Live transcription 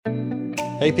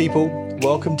Hey people,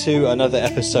 welcome to another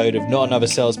episode of Not Another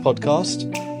Sales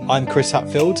Podcast. I'm Chris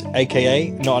Hatfield,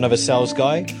 aka Not Another Sales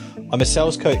Guy. I'm a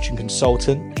sales coach and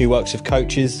consultant who works with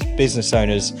coaches, business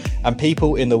owners, and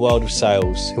people in the world of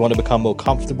sales who want to become more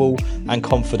comfortable and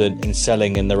confident in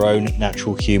selling in their own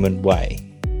natural human way.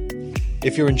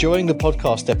 If you're enjoying the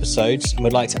podcast episodes and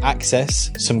would like to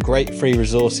access some great free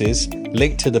resources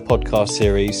linked to the podcast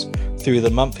series through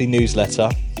the monthly newsletter,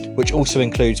 which also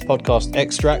includes podcast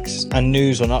extracts and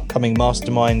news on upcoming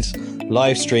masterminds,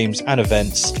 live streams and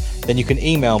events, then you can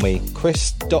email me,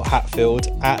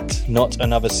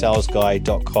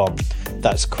 chris.hatfield@notanothersalesguy.com.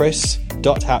 That's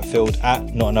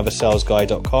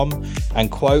chris.hatfield@notanothersalesguy.com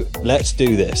and quote, "Let's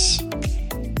do this."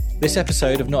 This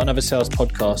episode of Not Another Sales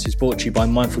Podcast is brought to you by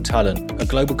Mindful Talent, a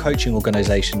global coaching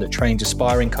organization that trains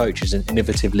aspiring coaches and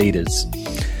innovative leaders.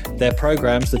 Their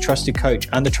programs, The Trusted Coach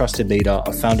and The Trusted Leader,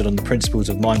 are founded on the principles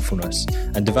of mindfulness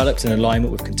and developed in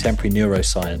alignment with contemporary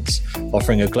neuroscience,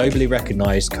 offering a globally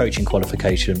recognized coaching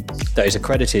qualification that is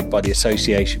accredited by the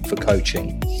Association for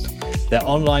Coaching. Their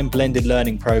online blended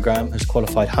learning program has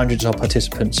qualified hundreds of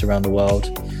participants around the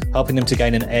world, helping them to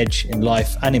gain an edge in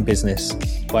life and in business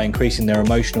by increasing their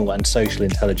emotional and social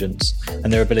intelligence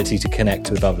and their ability to connect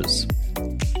with others.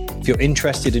 If you're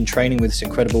interested in training with this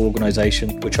incredible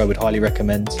organization, which I would highly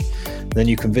recommend, then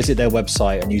you can visit their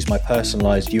website and use my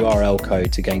personalized URL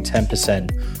code to gain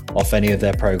 10% off any of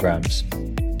their programs.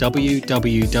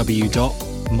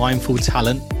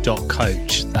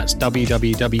 www.mindfultalent.coach. That's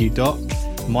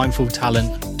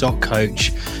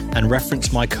www.mindfultalent.coach and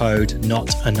reference my code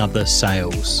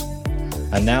NOTANOTHERSALES.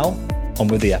 And now, on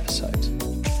with the episode.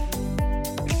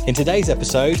 In today's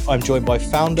episode, I'm joined by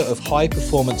founder of High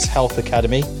Performance Health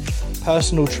Academy,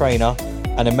 personal trainer,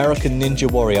 and American Ninja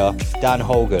Warrior, Dan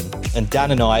Holgan. And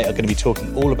Dan and I are going to be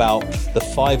talking all about the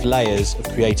 5 layers of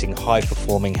creating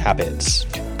high-performing habits.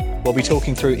 We'll be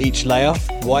talking through each layer,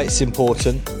 why it's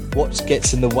important, what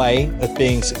gets in the way of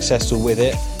being successful with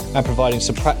it, and providing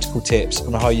some practical tips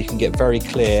on how you can get very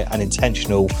clear and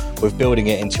intentional with building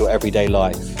it into your everyday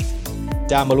life.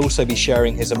 Dan will also be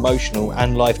sharing his emotional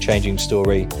and life-changing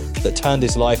story that turned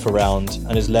his life around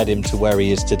and has led him to where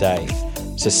he is today.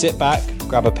 So sit back,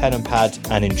 grab a pen and pad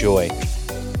and enjoy.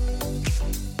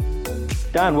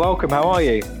 Dan, welcome. How are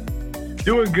you?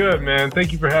 Doing good, man.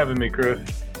 Thank you for having me, Chris.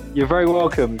 You're very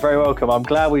welcome. Very welcome. I'm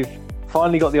glad we've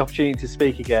finally got the opportunity to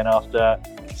speak again after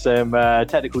some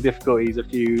technical difficulties a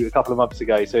couple of months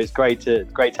ago. So it's great to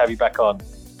have you back on.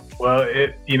 Well,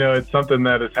 it's something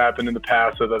that has happened in the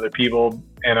past with other people,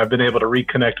 and I've been able to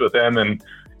reconnect with them, and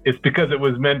it's because it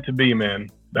was meant to be, man.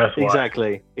 That's why.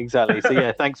 Exactly. So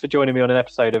yeah, thanks for joining me on an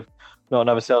episode of Not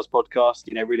Another Sales Podcast.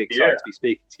 Really excited to be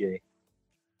speaking to you.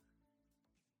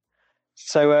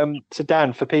 So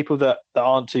Dan, for people that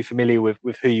aren't too familiar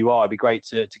with who you are, it'd be great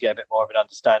to get a bit more of an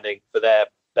understanding for their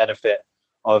benefit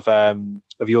of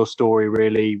your story,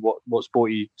 really, what's brought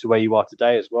you to where you are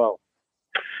today as well.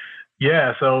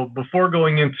 Yeah, so before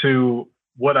going into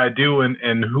what I do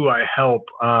and who I help,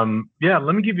 let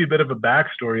me give you a bit of a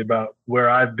backstory about where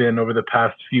I've been over the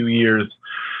past few years.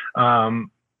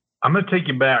 I'm going to take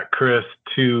you back, Chris,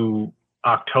 to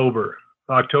October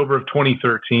of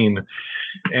 2013.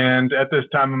 And at this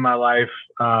time in my life,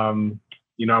 I'm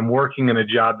working in a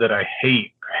job that I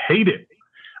hate. I hate it.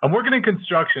 I'm working in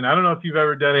construction. I don't know if you've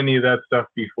ever done any of that stuff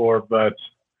before, but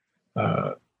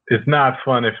it's not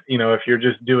fun if you're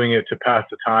just doing it to pass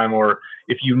the time, or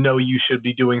if you should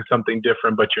be doing something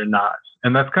different, but you're not.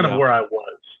 And that's kind of where I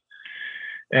was.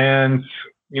 And,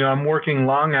 I'm working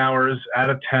long hours out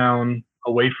of town,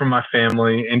 away from my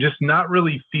family, and just not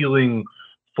really feeling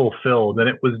fulfilled. And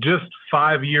it was just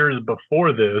 5 years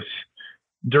before this,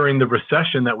 during the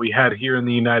recession that we had here in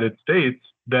the United States,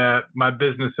 that my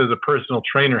business as a personal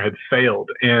trainer had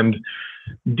failed. And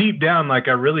deep down, I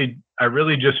really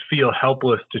just feel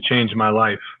helpless to change my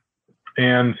life.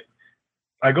 And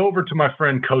I go over to my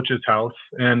friend Coach's house,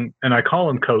 and I call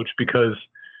him Coach because,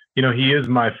 he is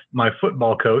my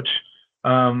football coach.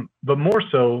 But more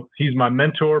so, he's my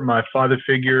mentor, my father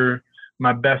figure,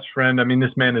 my best friend. I mean,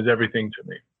 this man is everything to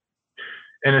me.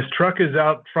 And his truck is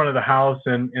out front of the house,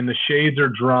 and the shades are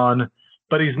drawn,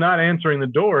 but he's not answering the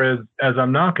door as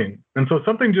I'm knocking. And so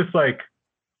something just I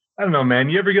don't know, man,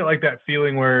 you ever get that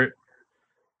feeling where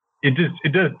it just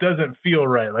doesn't feel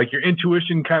right? Like your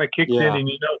intuition kind of kicks in and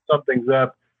something's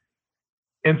up.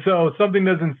 And so something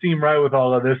doesn't seem right with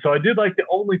all of this. So I did the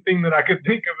only thing that I could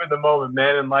think of in the moment,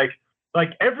 man. And like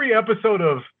every episode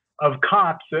of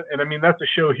Cops, and I mean, that's a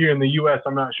show here in the US.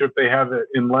 I'm not sure if they have it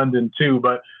in London too,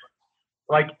 but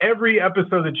every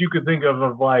episode that you could think of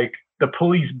the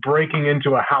police breaking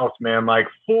into a house, man,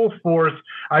 full force.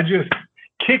 I just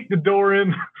kicked the door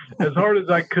in as hard as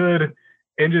I could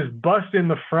and just bust in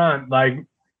the front, like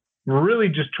really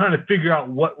just trying to figure out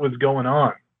what was going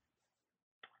on.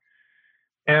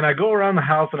 And I go around the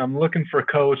house and I'm looking for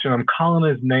Coach and I'm calling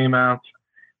his name out.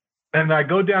 And I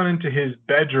go down into his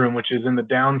bedroom, which is in the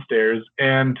downstairs,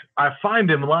 and I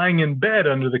find him lying in bed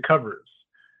under the covers.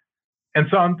 And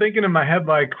so I'm thinking in my head,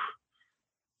 like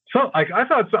I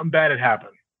thought something bad had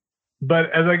happened.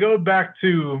 But as I go back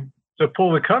to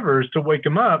pull the covers to wake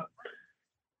him up,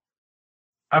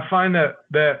 I find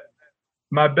that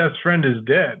my best friend is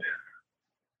dead.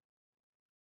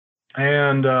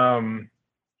 And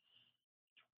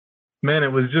man,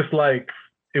 it was just like,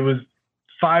 it was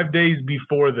 5 days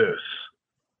before this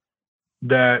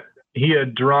that he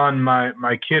had drawn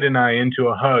my kid and I into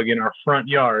a hug in our front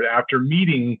yard after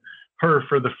meeting her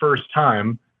for the first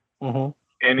time. Mm-hmm.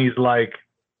 And he's like,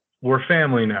 we're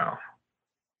family now.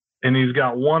 And he's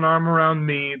got one arm around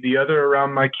me, the other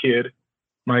around my kid,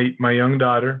 my young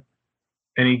daughter.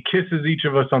 And he kisses each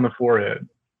of us on the forehead.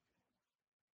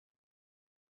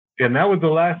 And that was the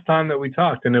last time that we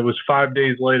talked. And it was 5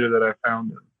 days later that I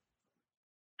found him.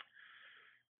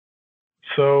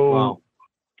 So, wow.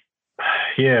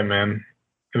 Yeah, man,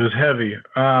 it was heavy.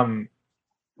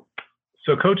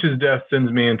 So Coach's death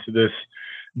sends me into this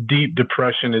deep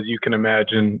depression, as you can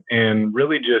imagine, and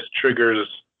really just triggers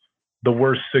the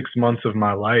worst 6 months of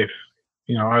my life.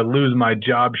 You know, I lose my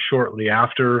job shortly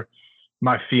after.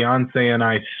 My fiance and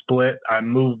I split. I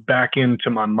moved back into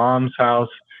my mom's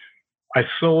house. I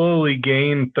slowly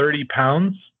gained 30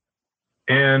 pounds,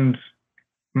 and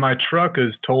my truck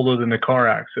is totaled in a car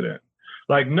accident.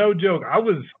 Like, no joke. I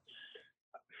was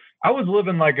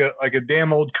living like a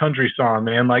damn old country song,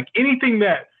 man. Like anything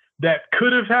that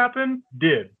could have happened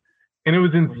did. And it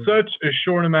was in such a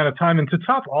short amount of time. And to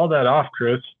top all that off,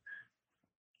 Chris,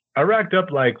 I racked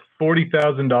up like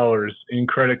 $40,000 in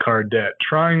credit card debt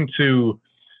trying to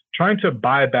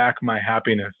buy back my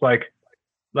happiness. Like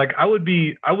I would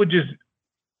just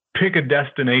pick a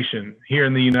destination here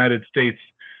in the United States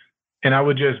and I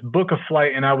would just book a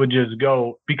flight and I would just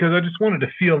go because I just wanted to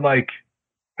feel like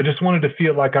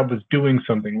I was doing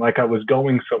something, like I was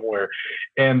going somewhere.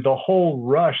 And the whole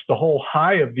rush, the whole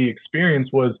high of the experience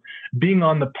was being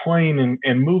on the plane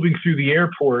and moving through the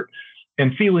airport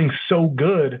and feeling so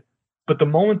good. But the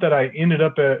moment that I ended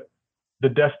up at the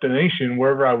destination,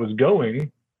 wherever I was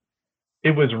going,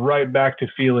 it was right back to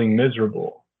feeling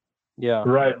miserable. Yeah.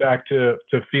 Right back to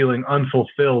feeling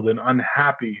unfulfilled and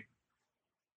unhappy.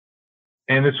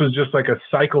 And this was just like a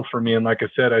cycle for me. And like I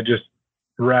said, I just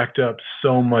racked up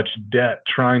so much debt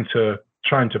trying to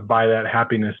buy that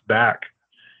happiness back.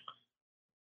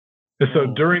 And so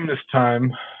during this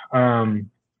time, and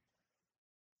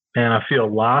I feel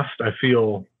lost. I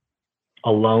feel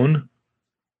alone.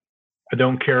 I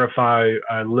don't care if I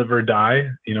live or die,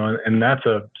 you know, and that's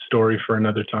a story for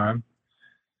another time.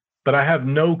 But I have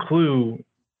no clue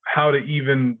how to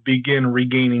even begin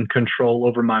regaining control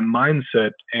over my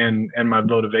mindset and my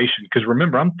motivation. Because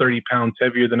remember, I'm 30 pounds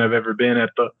heavier than I've ever been at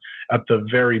the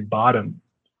very bottom.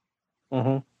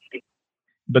 Mm-hmm.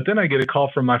 But then I get a call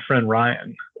from my friend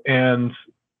Ryan, and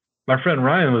my friend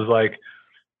Ryan was like,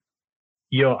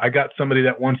 "Yo, I got somebody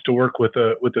that wants to work with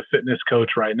a fitness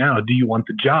coach right now. Do you want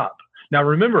the job?" Now,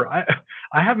 remember, I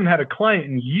haven't had a client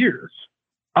in years.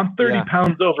 I'm 30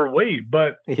 pounds overweight,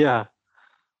 but yeah.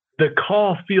 The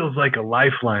call feels like a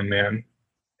lifeline, man.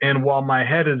 And while my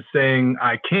head is saying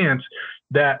I can't,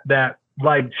 that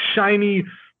like shiny,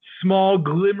 small,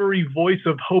 glimmery voice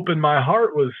of hope in my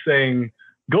heart was saying,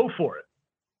 go for it.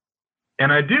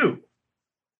 And I do.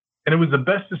 And it was the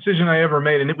best decision I ever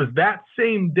made. And it was that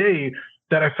same day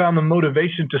that I found the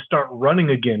motivation to start running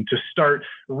again, to start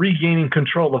regaining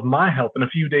control of my health. And a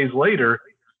few days later,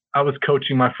 I was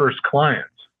coaching my first client.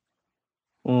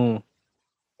 Mm.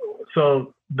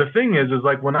 So the thing is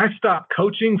like when I stopped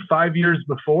coaching 5 years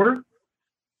before,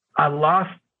 I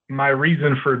lost my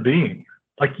reason for being.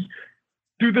 Like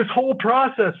through this whole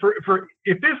process, for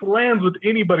if this lands with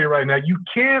anybody right now, you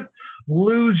can't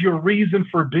lose your reason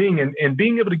for being. And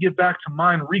being able to get back to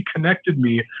mine reconnected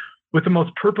me with the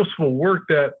most purposeful work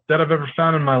that I've ever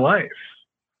found in my life.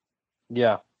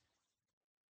 Yeah.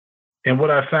 And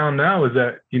what I found now is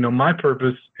that, you know, my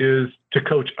purpose is to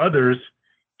coach others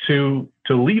to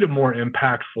lead a more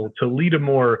impactful, to lead a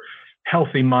more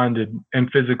healthy-minded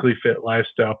and physically fit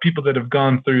lifestyle. People that have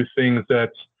gone through things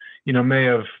that, you know, may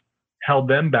have held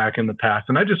them back in the past.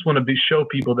 And I just want to show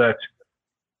people that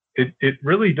it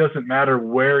really doesn't matter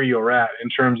where you're at in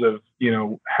terms of, you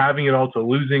know, having it all to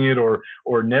losing it or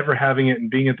never having it and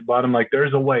being at the bottom. Like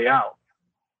there's a way out.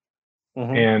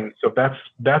 Mm-hmm. And so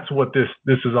that's what this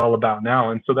is all about now.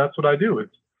 And so that's what I do.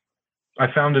 It's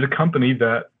I founded a company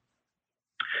that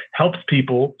helps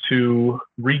people to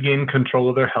regain control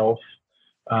of their health,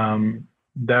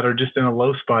 that are just in a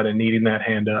low spot and needing that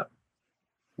hand up.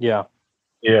 Yeah.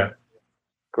 Yeah.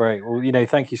 Great. Well,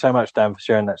 thank you so much, Dan, for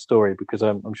sharing that story, because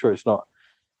I'm sure it's not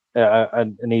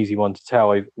an easy one to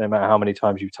tell, no matter how many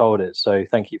times you've told it. So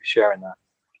thank you for sharing that.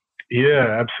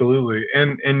 Yeah, absolutely.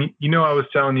 And I was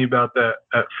telling you about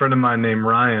that friend of mine named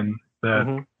Ryan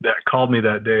that called me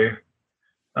that day.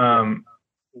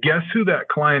 Guess who that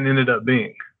client ended up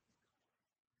being?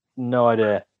 No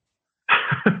idea.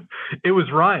 It was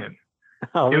Ryan.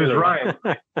 Oh, really? It was Ryan.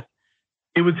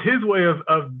 It was his way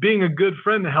of being a good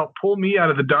friend to help pull me out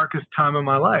of the darkest time of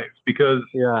my life, because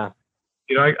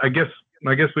I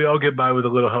guess we all get by with a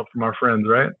little help from our friends,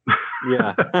 right?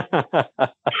 Yeah.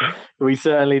 We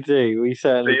certainly do.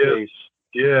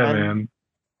 Yeah, man.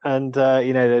 And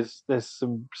there's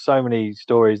so many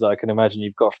stories that I can imagine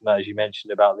you've got from that, as you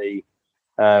mentioned about the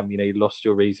you lost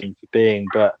your reason for being,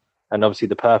 and obviously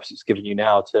the purpose it's given you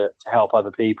now to help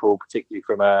other people, particularly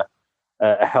from a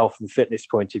health and fitness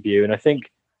point of view. And I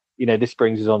think this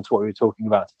brings us on to what we were talking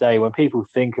about today. When people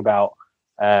think about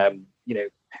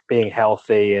being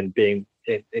healthy and being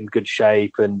in good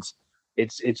shape, and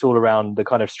it's all around the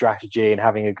kind of strategy and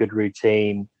having a good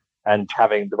routine and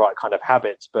having the right kind of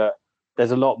habits, but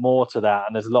there's a lot more to that,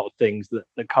 and there's a lot of things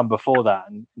that come before that.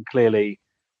 And clearly,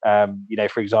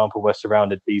 for example, we're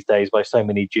surrounded these days by so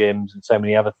many gyms and so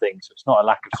many other things. So it's not a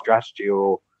lack of strategy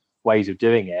or ways of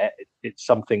doing it. It's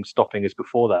something stopping us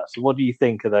before that. So what do you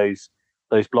think are those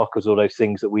blockers or those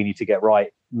things that we need to get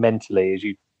right mentally, as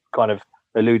you kind of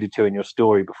alluded to in your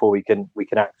story, before we can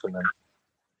act on them?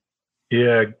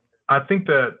 Yeah, I think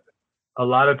that a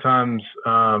lot of times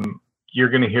you're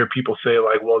going to hear people say,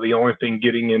 like, well, the only thing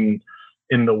getting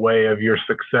in the way of your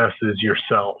success is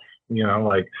yourself.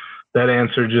 Like, that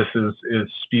answer just is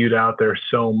spewed out there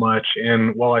so much.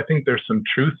 And while I think there's some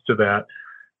truth to that,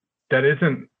 that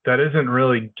isn't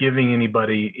really giving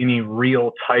anybody any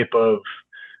real type of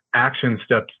action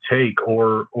step to take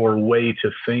or way to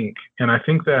think. And I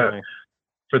think that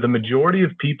for the majority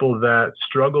of people that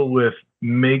struggle with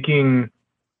making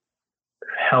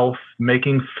health,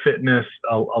 making fitness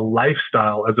a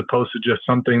lifestyle as opposed to just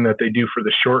something that they do for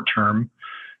the short term,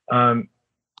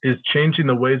 is changing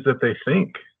the ways that they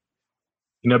think.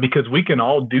 Because we can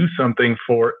all do something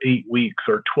for 8 weeks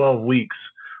or 12 weeks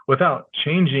without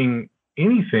changing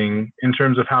anything in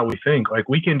terms of how we think. Like,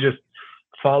 we can just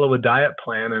follow a diet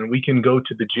plan and we can go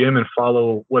to the gym and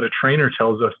follow what a trainer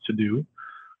tells us to do.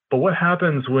 But what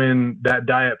happens when that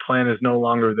diet plan is no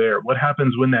longer there? What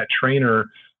happens when that trainer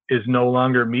is no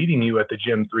longer meeting you at the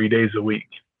gym 3 days a week?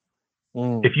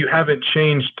 If you haven't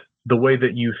changed the way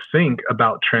that you think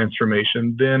about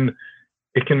transformation, then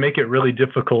it can make it really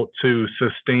difficult to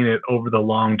sustain it over the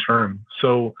long term.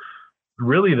 So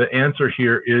really the answer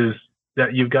here is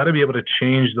that you've got to be able to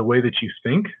change the way that you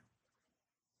think.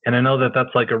 And I know that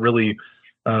that's like a really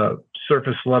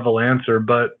surface level answer,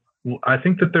 but I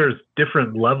think that there's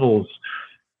different levels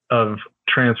of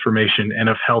transformation and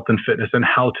of health and fitness and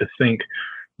how to think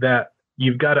that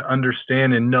you've got to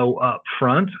understand and know up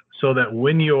front, so that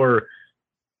when you're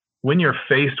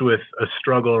faced with a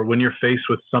struggle, or when you're faced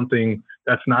with something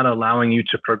that's not allowing you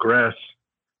to progress,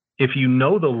 if you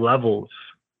know the levels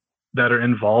that are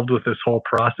involved with this whole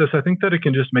process, I think that it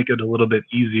can just make it a little bit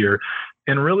easier.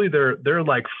 And really there are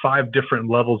like 5 different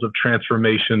levels of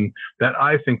transformation that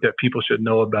I think that people should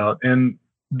know about. And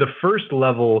the first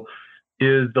level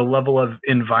is the level of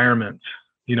environment.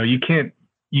 You can't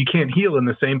heal in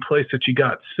the same place that you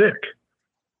got sick.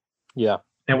 Yeah.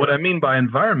 And what I mean by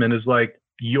environment is like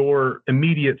your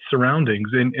immediate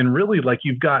surroundings. And really, like,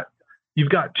 you've got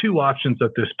 2 options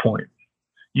at this point.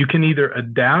 You can either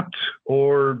adapt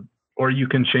or you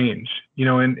can change.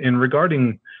 And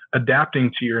regarding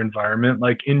adapting to your environment,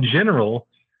 like, in general,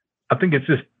 I think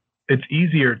it's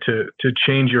easier to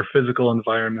change your physical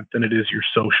environment than it is your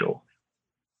social.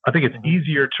 I think it's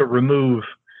easier to remove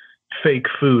fake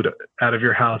food out of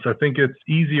your house. I think it's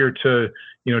easier to,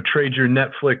 trade your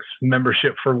Netflix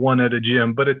membership for one at a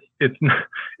gym, but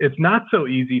it's not so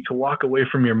easy to walk away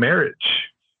from your marriage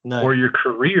or your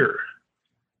career.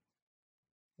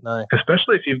 No.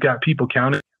 Especially if you've got people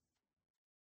counting,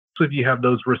 if you have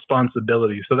those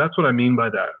responsibilities. So that's what I mean by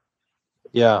that.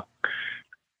 Yeah,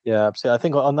 absolutely. I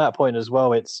think on that point as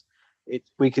well,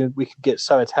 we can get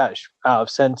so attached out of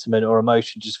sentiment or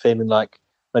emotion, just feeling like,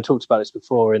 I talked about this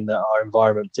before, in that our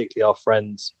environment, particularly our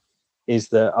friends, is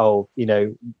that,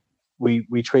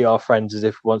 we treat our friends as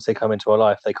if once they come into our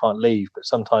life they can't leave. But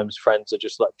sometimes friends are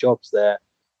just like jobs. They're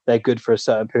good for a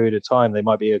certain period of time. They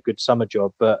might be a good summer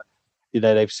job, but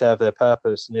they've served their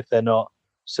purpose. And if they're not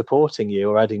supporting you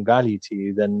or adding value to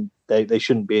you, then they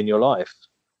shouldn't be in your life.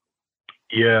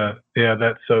 Yeah,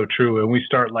 that's so true. And we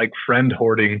start like friend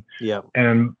hoarding. Yeah.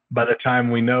 And by the time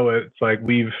we know it, it's like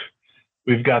we've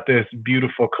got this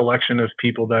beautiful collection of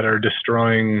people that are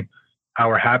destroying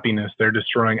our happiness. They're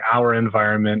destroying our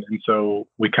environment. And so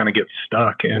we kind of get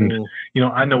stuck. And,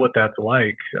 I know what that's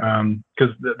like,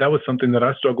 because that was something that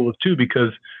I struggled with too,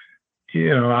 because,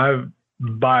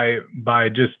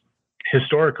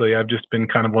 historically, I've just been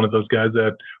kind of one of those guys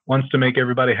that wants to make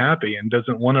everybody happy and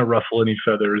doesn't want to ruffle any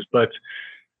feathers. But,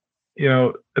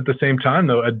 at the same time,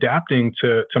 though, adapting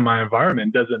to my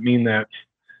environment doesn't mean that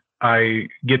I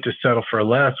get to settle for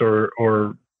less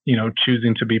or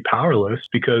choosing to be powerless,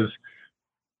 because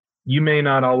you may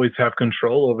not always have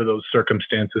control over those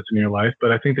circumstances in your life,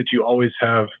 but I think that you always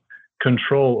have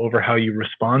control over how you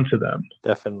respond to them.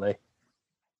 Definitely.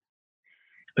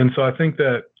 And so I think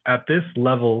that at this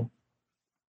level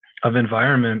of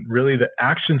environment, really the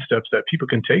action steps that people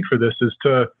can take for this is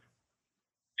to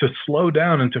slow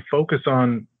down and to focus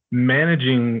on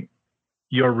managing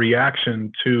your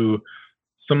reaction to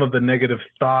some of the negative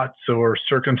thoughts or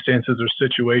circumstances or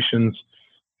situations,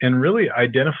 and really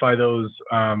identify those,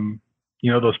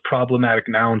 those problematic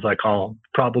nouns, I call them.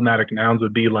 Problematic nouns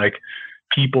would be like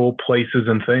people, places,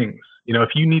 and things. If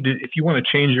you want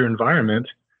to change your environment,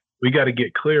 we got to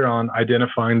get clear on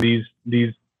identifying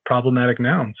these problematic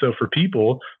nouns. So for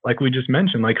people, like we just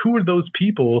mentioned, like who are those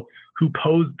people who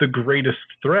pose the greatest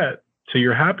threat to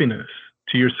your happiness,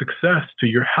 to your success, to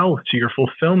your health, to your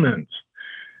fulfillment?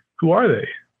 Who are they?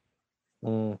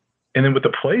 And then with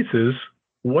the places,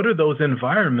 what are those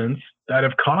environments that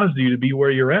have caused you to be where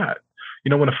you're at?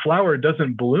 When a flower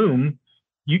doesn't bloom,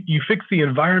 you fix the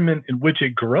environment in which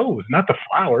it grows, not the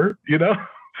flower,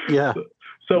 Yeah.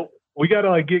 So we got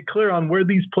to get clear on where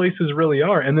these places really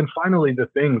are. And then finally, the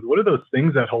things. What are those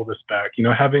things that hold us back?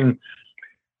 Having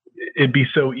it be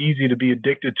so easy to be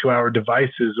addicted to our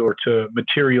devices or to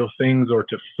material things or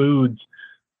to foods,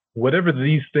 whatever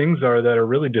these things are that are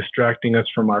really distracting us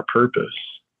from our purpose.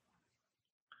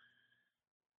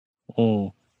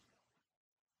 And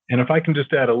if I can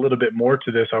just add a little bit more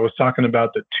to this, I was talking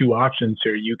about the two options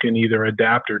here. You can either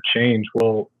adapt or change.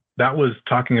 Well, that was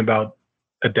talking about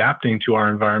adapting to our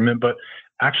environment, but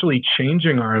actually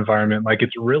changing our environment. Like,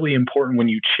 it's really important when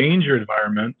you change your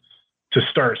environment to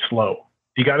start slow.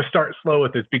 You got to start slow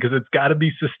with this, because it's got to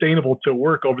be sustainable to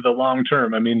work over the long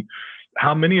term. I mean,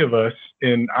 how many of us,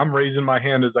 and I'm raising my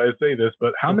hand as I say this,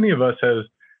 but how many of us has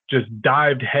just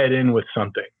dived head in with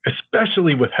something,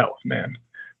 especially with health, man?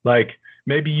 Like,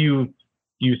 maybe you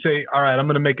say, all right, I'm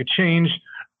going to make a change.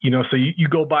 So you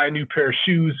go buy a new pair of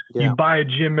shoes, you buy a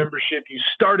gym membership, you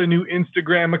start a new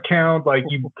Instagram account, like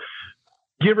you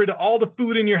get rid of all the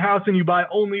food in your house and you buy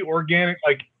only organic.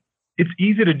 Like, it's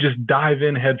easy to just dive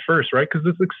in head first, right? Because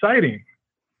it's exciting.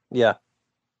 Yeah.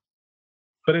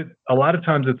 But a lot of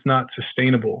times it's not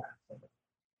sustainable.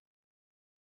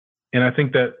 And I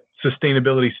think that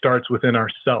sustainability starts within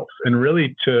ourselves, and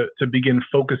really to begin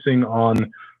focusing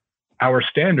on our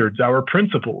standards, our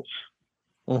principles.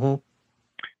 Mm-hmm.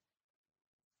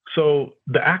 So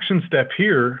the action step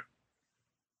here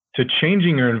to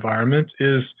changing your environment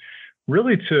is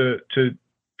really to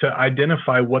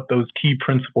identify what those key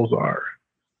principles are.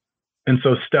 And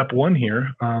so step one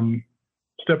here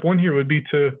would be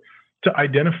to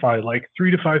identify like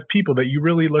 3 to 5 people that you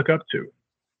really look up to.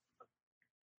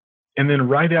 And then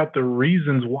write out the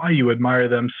reasons why you admire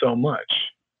them so much.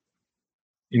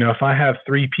 If I have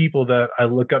 3 people that I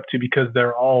look up to because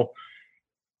they're all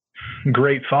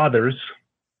great fathers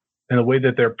in the way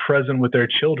that they're present with their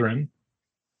children,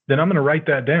 then I'm going to write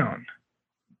that down.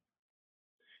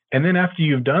 And then after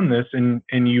you've done this and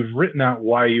you've written out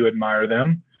why you admire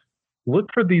them, look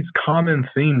for these common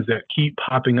themes that keep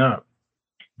popping up.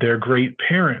 They're great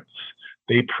parents.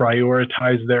 They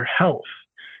prioritize their health.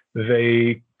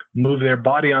 They move their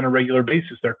body on a regular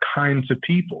basis. They're kind to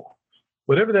people,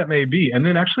 whatever that may be. And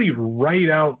then actually write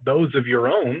out those of your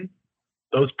own,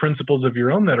 those principles of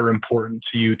your own that are important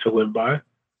to you to live by,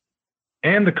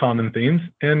 and the common themes,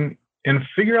 and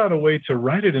figure out a way to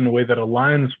write it in a way that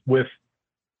aligns with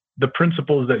the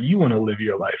principles that you want to live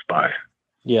your life by.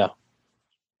 Yeah.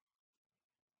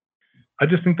 I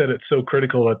just think that it's so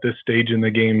critical at this stage in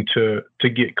the game to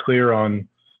get clear on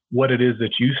what it is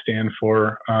that you stand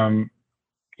for.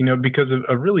 Because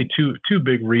of really two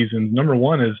big reasons. Number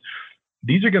one is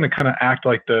these are going to kind of act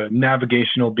like the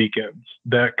navigational beacons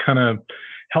that kind of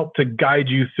help to guide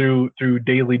you through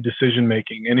daily decision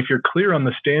making. And if you're clear on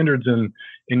the standards and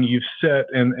you've set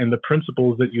and the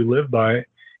principles that you live by,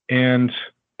 and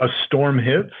a storm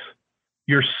hits,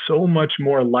 you're so much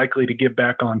more likely to get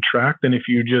back on track than if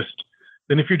you're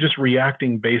just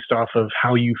reacting based off of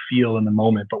how you feel in the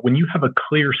moment. But when you have a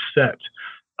clear set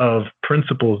of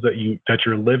principles that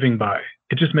you're living by,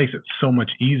 it just makes it so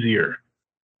much easier.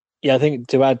 Yeah, I think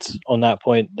to add on that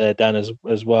point there, Dan,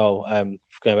 as well,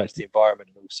 going back to the environment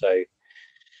and also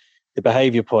the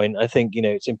behavior point, I think,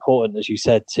 it's important, as you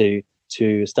said, to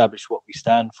establish what we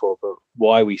stand for, but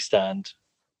why we stand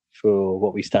for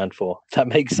what we stand for. If that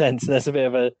makes sense. That's a bit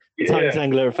of a tongue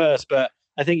tangler at first, but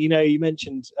I think, you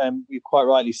mentioned, quite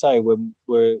rightly so, when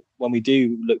we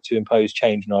do look to impose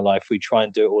change in our life, we try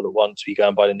and do it all at once. We go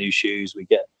and buy the new shoes, we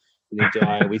get the new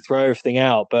diet, we throw everything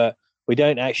out, but we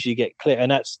don't actually get clear.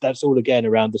 And that's all again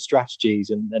around the strategies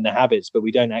and the habits, but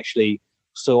we don't actually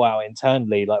sort out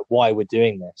internally like why we're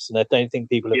doing this. And I don't think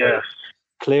people are very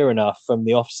clear enough from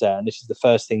the offset. And this is the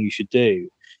first thing you should do,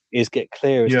 is get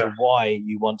clear as to why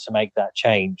you want to make that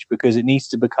change, because it needs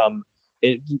to become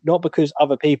not because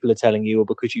other people are telling you or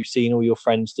because you've seen all your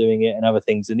friends doing it and other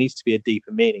things. There needs to be a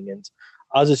deeper meaning. And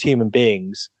us as human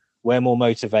beings, we're more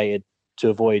motivated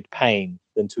to avoid pain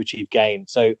than to achieve gain.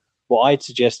 So what I'd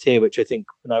suggest here, which I think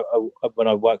when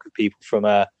I work with people from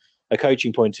a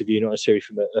coaching point of view, not necessarily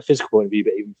from a physical point of view,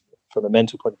 but even from a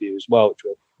mental point of view as well,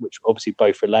 which obviously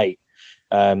both relate,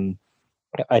 and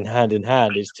hand in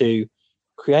hand, is to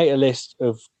create a list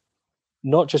of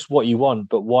not just what you want,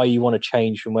 but why you want to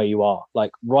change from where you are.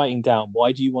 Like writing down,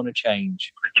 why do you want to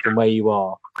change from where you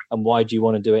are, and why do you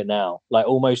want to do it now? Like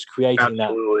almost creating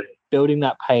that, building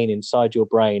that pain inside your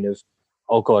brain of,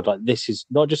 oh God, like this is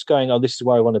not just going, oh, this is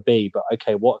where I want to be, but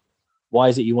okay, why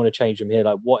is it you want to change from here?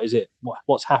 Like, what is it?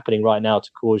 What's happening right now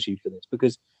to cause you for this?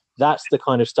 Because that's the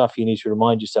kind of stuff you need to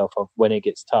remind yourself of when it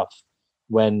gets tough,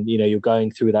 when, you're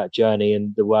going through that journey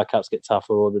and the workouts get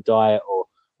tougher or the diet or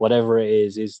whatever it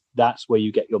is that's where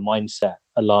you get your mindset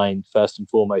aligned first and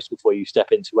foremost before you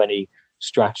step into any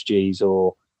strategies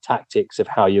or tactics of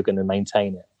how you're going to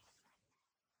maintain it.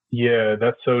 Yeah,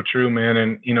 that's so true, man.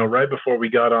 And, right before we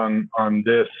got on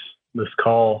this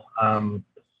call,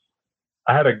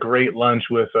 I had a great lunch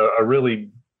with a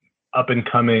really up and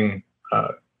coming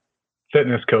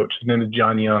fitness coach. His name is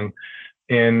John Young.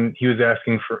 And he was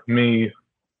asking for me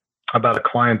about a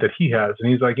client that he has.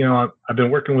 And he's like, I've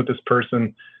been working with this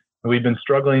person and we've been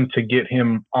struggling to get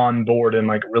him on board and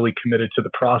like really committed to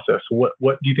the process. What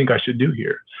do you think I should do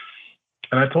here?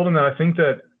 And I told him that I think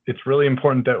that it's really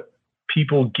important that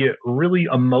people get really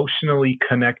emotionally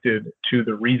connected to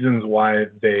the reasons why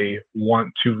they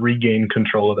want to regain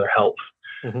control of their health,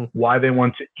 why they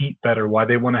want to eat better, why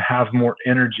they want to have more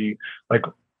energy. Like,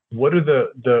 what are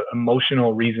the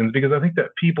emotional reasons? Because I think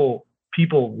that people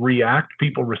react,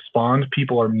 people respond,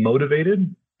 people are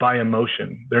motivated by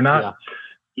emotion. They're not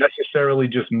necessarily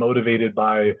just motivated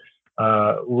by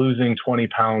losing 20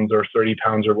 pounds or 30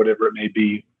 pounds or whatever it may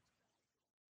be.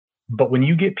 But when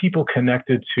you get people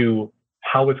connected to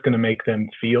how it's going to make them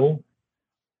feel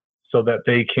so that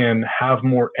they can have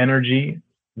more energy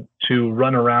to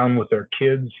run around with their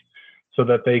kids, so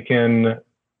that they can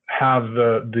have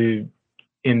the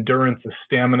endurance, the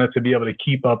stamina to be able to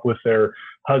keep up with their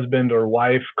husband or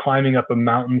wife climbing up a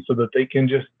mountain, so that they can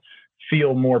just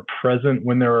feel more present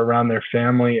when they're around their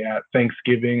family at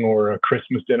Thanksgiving or a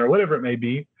Christmas dinner, whatever it may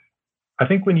be. I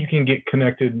think when you can get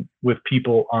connected with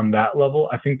people on that level,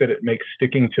 I think that it makes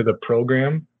sticking to the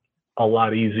program a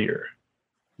lot easier.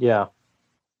 Yeah,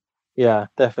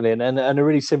 definitely. And a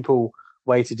really simple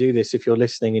way to do this, if you're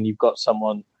listening and you've got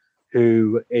someone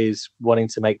who is wanting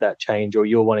to make that change or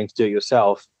you're wanting to do it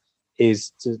yourself,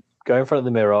 is to go in front of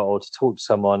the mirror or to talk to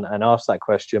someone and ask that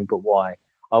question, but why?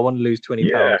 I want to lose 20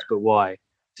 pounds, but why?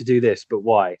 To do this, but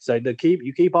why? So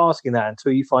you keep asking that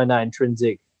until you find that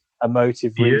intrinsic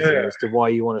emotive reason as to why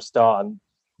you want to start. And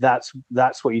that's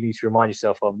what you need to remind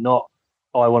yourself of, not,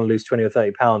 oh, I want to lose 20 or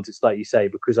 30 pounds. It's like you say,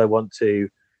 because I want to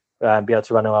be able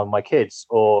to run around with my kids.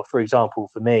 Or, for example,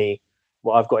 for me,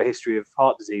 I've got a history of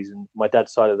heart disease in my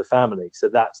dad's side of the family. So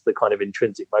that's the kind of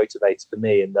intrinsic motivator for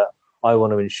me, and that I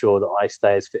want to ensure that I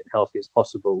stay as fit and healthy as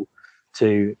possible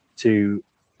to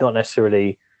not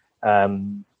necessarily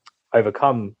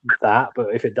overcome that,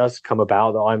 but if it does come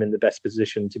about, that I'm in the best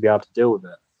position to be able to deal with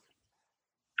it.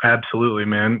 Absolutely,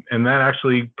 man. And that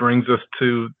actually brings us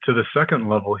to the second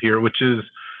level here, which is,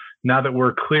 now that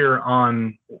we're clear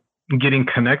on getting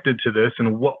connected to this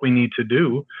and what we need to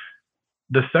do,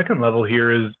 the second level here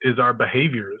is our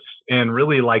behaviors and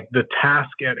really like the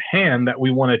task at hand that we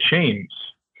want to change.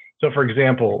 So for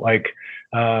example, like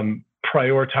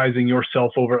prioritizing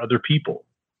yourself over other people,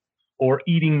 or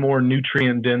eating more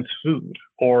nutrient dense food,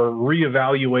 or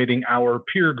reevaluating our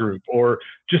peer group, or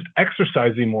just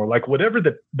exercising more, like whatever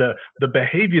the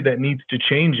behavior that needs to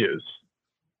change is.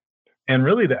 And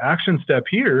really the action step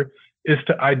here is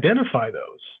to identify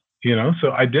those,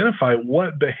 so identify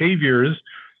what behaviors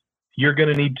you're going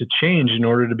to need to change in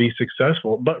order to be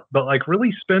successful, but like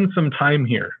really spend some time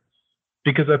here.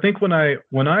 Because I think when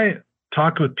I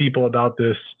talk with people about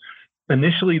this,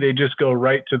 initially they just go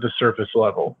right to the surface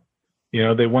level.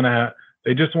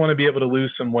 They just want to be able to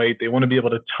lose some weight. They want to be able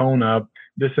to tone up,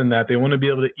 this and that. They want to be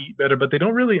able to eat better, but they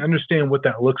don't really understand what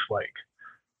that looks like.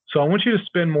 So I want you to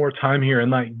spend more time here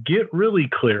and like get really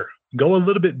clear. Go a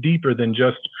little bit deeper than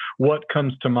just what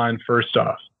comes to mind first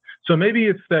off. So maybe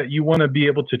it's that you want to be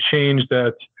able to change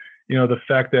that, the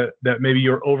fact that maybe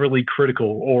you're overly critical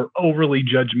or overly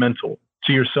judgmental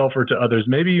to yourself or to others.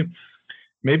 Maybe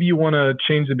you want to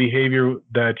change the behavior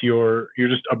that you're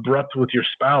just abrupt with your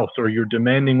spouse, or you're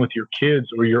demanding with your kids,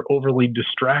 or you're overly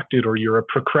distracted, or you're a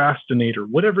procrastinator,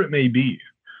 whatever it may be.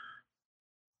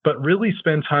 But really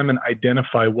spend time and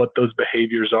identify what those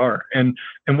behaviors are. And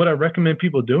what I recommend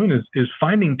people doing is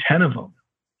finding 10 of them.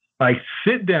 Like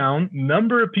sit down,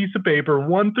 number a piece of paper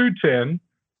 1 through 10,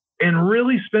 and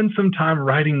really spend some time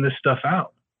writing this stuff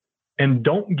out. And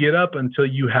don't get up until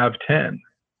you have 10.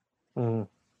 Mm.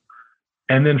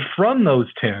 And then from those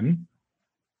 10,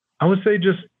 I would say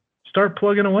just start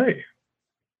plugging away.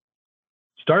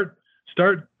 Start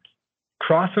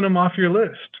crossing them off your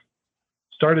list.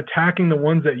 Start attacking the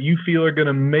ones that you feel are going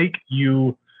to make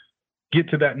you get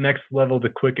to that next level the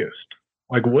quickest.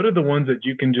 Like, what are the ones that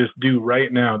you can just do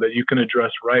right now, that you can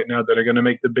address right now, that are going to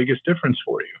make the biggest difference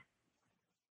for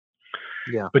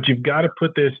you? Yeah. But you've got to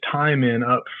put this time in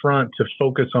up front to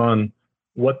focus on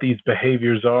what these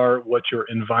behaviors are, what your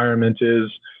environment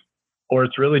is, or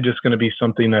it's really just going to be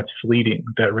something that's fleeting,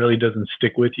 that really doesn't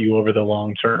stick with you over the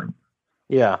long term.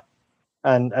 Yeah.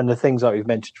 And the things like we've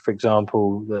mentioned, for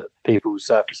example, that people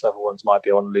surface level ones might be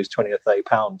on to lose 20 or 30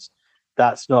 pounds.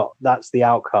 That's the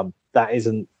outcome. That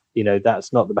isn't,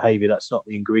 that's not the behavior. That's not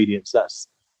the ingredients. That's,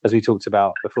 as we talked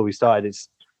about before we started,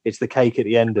 it's the cake at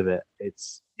the end of it.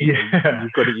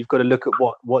 You've got to look at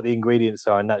what the ingredients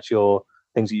are, and that's your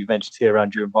things that you've mentioned here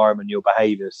around your environment, your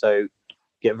behavior. So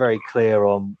get very clear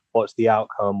on what's the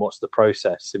outcome, what's the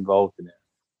process involved in it.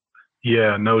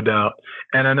 Yeah, no doubt.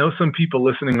 And I know some people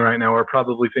listening right now are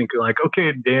probably thinking like,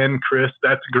 okay, Dan, Chris,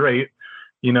 that's great.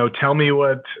 Tell me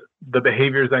what the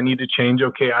behaviors I need to change.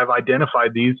 Okay, I've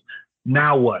identified these.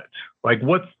 Now what? Like,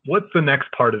 what's the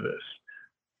next part of this?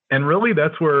 And really,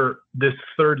 that's where this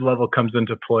third level comes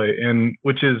into play, and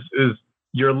which is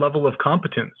your level of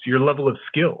competence, your level of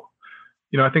skill.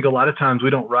 I think a lot of times we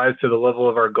don't rise to the level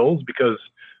of our goals because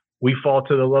we fall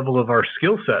to the level of our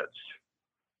skill sets.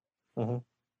 Mm-hmm.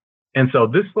 And so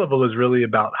this level is really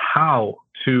about how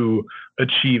to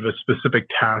achieve a specific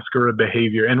task or a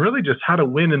behavior, and really just how to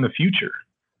win in the future.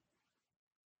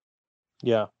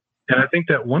 Yeah. And I think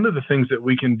that one of the things that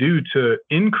we can do to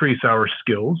increase our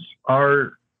skills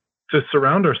are to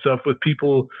surround ourselves with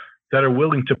people that are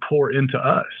willing to pour into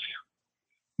us.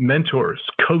 Mentors,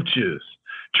 coaches,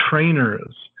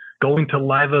 trainers, going to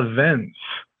live events,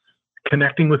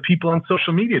 connecting with people on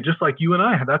social media, just like you and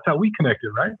I. That's how we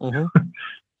connected, right? Mm-hmm.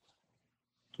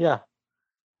 Yeah.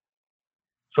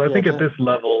 So I think at this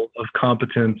level of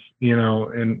competence,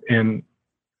 and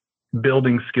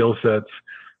building skill sets,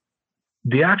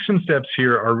 the action steps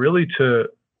here are really to,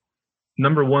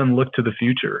 number one, look to the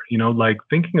future, like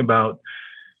thinking about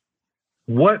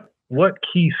what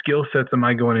key skill sets am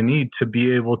I going to need to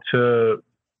be able to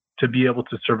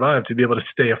survive, to be able to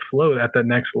stay afloat at that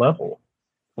next level.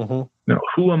 Mm-hmm.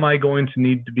 Who am I going to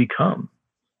need to become?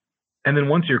 And then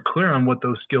once you're clear on what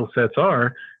those skill sets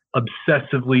are,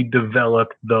 obsessively develop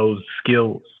those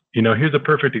skills. Here's a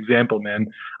perfect example, man.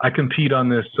 I compete on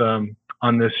this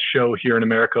show here in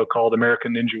America called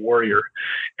American Ninja Warrior.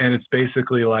 And it's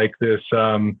basically like this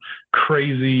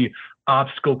crazy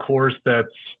obstacle course that's,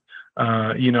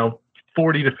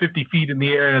 40 to 50 feet in the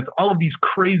air. And it's all of these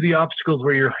crazy obstacles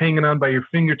where you're hanging on by your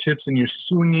fingertips and you're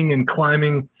swinging and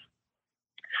climbing.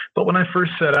 But when I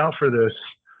first set out for this,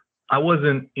 I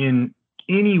wasn't in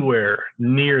anywhere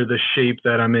near the shape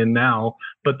that I'm in now.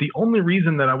 But the only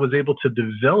reason that I was able to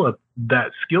develop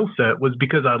that skill set was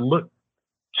because I looked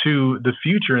to the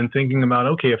future and thinking about,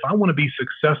 okay, if I want to be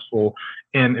successful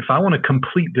and if I want to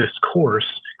complete this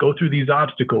course, go through these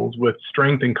obstacles with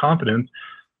strength and confidence,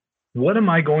 what am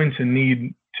I going to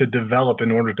need to develop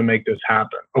in order to make this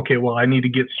happen? Okay, well, I need to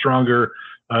get stronger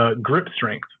grip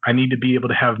strength. I need to be able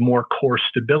to have more core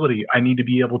stability. I need to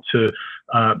be able to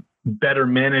better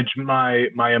manage my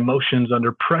emotions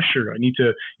under pressure. I need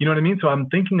to, you know what I mean? So I'm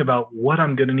thinking about what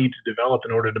I'm going to need to develop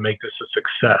in order to make this a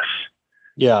success.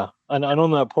 Yeah, and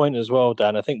on that point as well,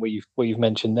 Dan, I think what you've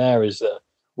mentioned there is that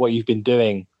what you've been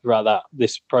doing throughout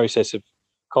this process of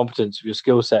competence of your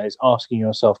skill set is asking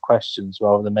yourself questions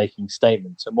rather than making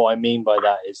statements. And what I mean by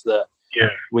that is that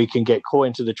we can get caught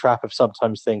into the trap of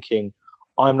sometimes thinking,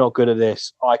 I'm not good at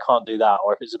this, I can't do that.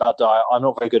 Or if it's about diet, I'm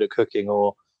not very good at cooking,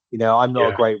 or, I'm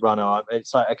not a great runner.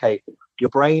 It's like, okay, your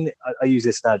brain, I use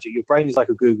this analogy, your brain is like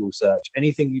a Google search.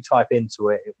 Anything you type into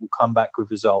it, it will come back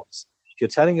with results. If you're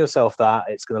telling yourself that,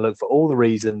 it's going to look for all the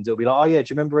reasons. It'll be like, oh yeah,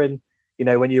 do you remember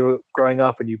when you were growing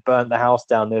up and you burnt the house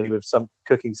down nearly with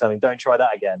cooking something, don't try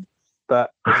that again.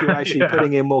 But if you're actually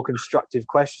putting in more constructive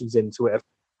questions into it,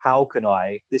 how can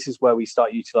this is where we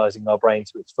start utilizing our brain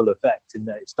to its full effect, and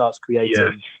it starts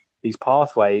creating these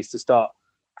pathways to start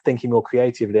thinking more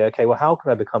creatively. Okay, well, how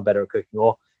can I become better at cooking,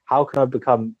 or how can I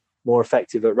become more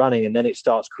effective at running? And then it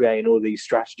starts creating all these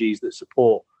strategies that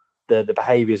support the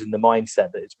behaviors and the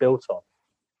mindset that it's built on.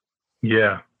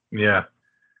 Yeah.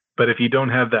 But if you don't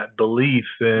have that belief,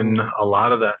 then a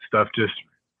lot of that stuff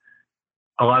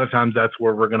a lot of times that's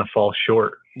where we're going to fall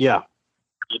short. Yeah.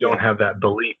 You don't have that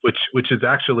belief, which is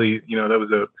actually, that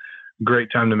was a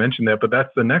great time to mention that, but that's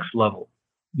the next level.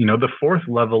 The fourth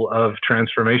level of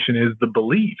transformation is the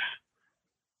belief.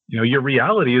 Your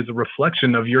reality is a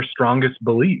reflection of your strongest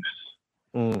beliefs.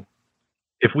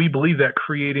 If we believe that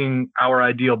creating our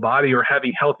ideal body or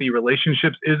having healthy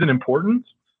relationships isn't important,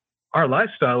 our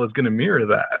lifestyle is going to mirror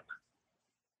that.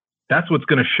 That's what's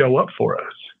going to show up for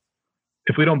us.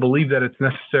 If we don't believe that it's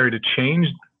necessary to change,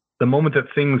 the moment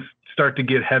that things start to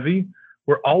get heavy,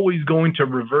 we're always going to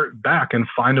revert back and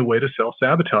find a way to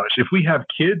self-sabotage. If we have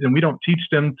kids and we don't teach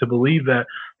them to believe that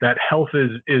health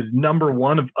is number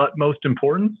one of utmost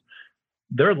importance,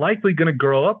 they're likely going to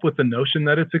grow up with the notion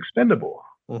that it's expendable.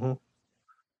 Mm-hmm.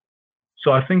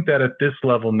 So I think that at this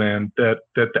level, man, that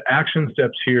the action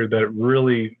steps here that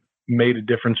really made a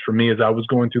difference for me as I was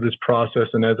going through this process,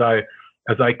 and as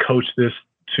I coach this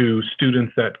to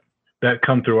students that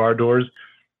come through our doors,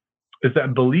 is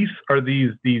that beliefs are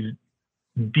these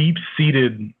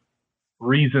deep-seated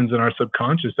reasons in our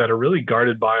subconscious that are really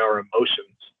guarded by our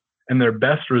emotions, and they're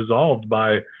best resolved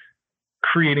by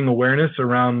creating awareness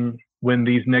around when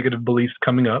these negative beliefs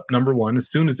coming up. Number one, as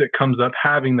soon as it comes up,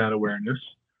 having that awareness.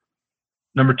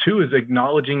 Number two is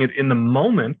acknowledging it in the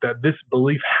moment that this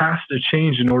belief has to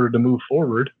change in order to move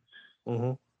forward.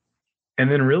 Mm-hmm.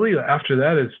 And then really after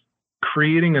that is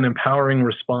creating an empowering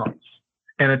response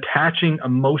and attaching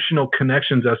emotional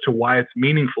connections as to why it's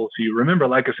meaningful to you. Remember,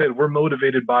 like I said, we're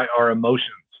motivated by our emotions.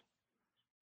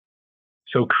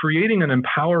 So creating an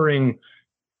empowering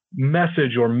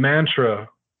message or mantra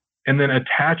and then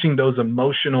attaching those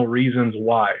emotional reasons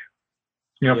why.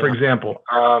 For example,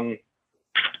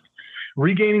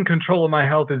 regaining control of my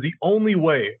health is the only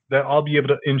way that I'll be able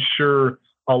to ensure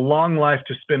a long life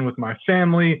to spend with my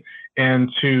family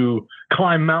and to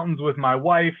climb mountains with my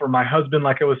wife or my husband,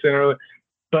 like I was saying earlier.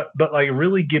 But like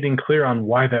really getting clear on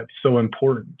why that's so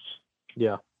important.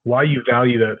 Yeah. Why you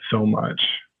value that so much.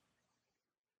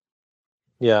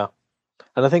 Yeah.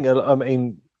 And I think,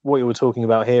 what you were talking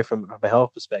about here from a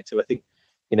health perspective, I think,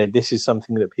 this is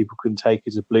something that people can take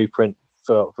as a blueprint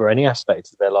for any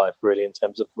aspect of their life, really, in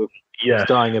terms of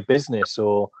starting a business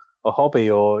or a hobby,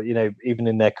 or even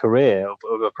in their career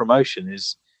or a promotion,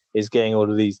 is getting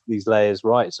all of these layers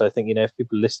right. So I think if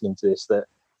people are listening to this, that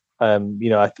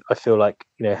I feel like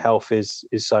health is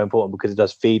so important because it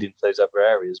does feed into those other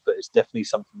areas, but it's definitely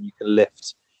something you can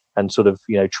lift and sort of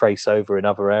trace over in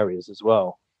other areas as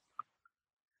well.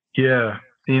 Yeah,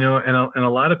 and a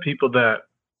lot of people that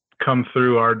come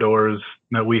through our doors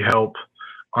that we help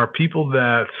are people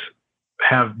that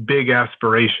have big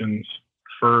aspirations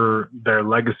for their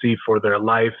legacy, for their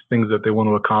life, things that they want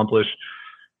to accomplish.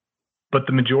 But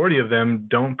the majority of them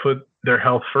don't put their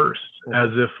health first, as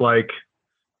if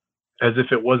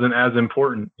it wasn't as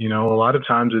important. A lot of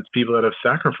times it's people that have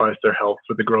sacrificed their health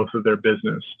for the growth of their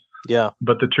business. Yeah.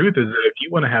 But the truth is that if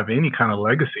you want to have any kind of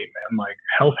legacy, man, like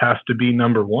health has to be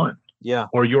number one. Yeah.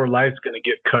 Or your life's going to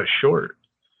get cut short.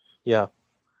 Yeah.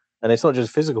 And it's not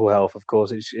just physical health, of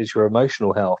course, it's your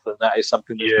emotional health. And that is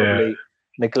something that's probably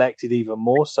neglected even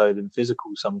more so than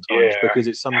physical sometimes, because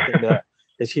it's something that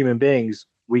as human beings,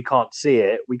 we can't see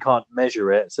it, we can't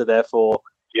measure it. So therefore,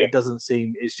 it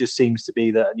just seems to be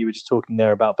that, and you were just talking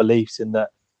there about beliefs, in that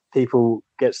people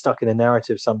get stuck in a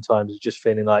narrative sometimes of just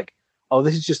feeling like, oh,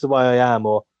 this is just the way I am,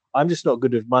 or I'm just not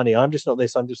good with money, I'm just not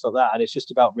this, I'm just not that. And it's just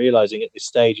about realizing at this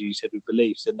stage, you said, with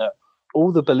beliefs, and that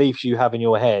all the beliefs you have in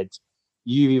your head,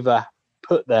 you either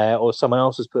put there or someone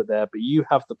else has put there, but you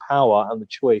have the power and the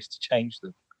choice to change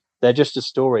them. They're just a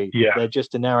story. Yeah. They're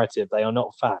just a narrative. They are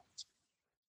not fact.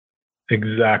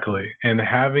 Exactly. And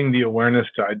having the awareness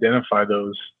to identify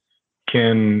those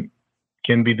can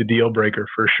be the deal breaker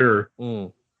for sure.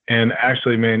 And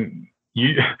actually, man,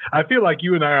 I feel like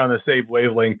you and I are on the same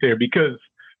wavelength here, because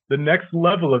the next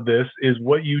level of this is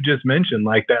what you just mentioned,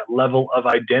 like that level of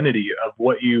identity of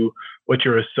what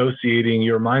you're associating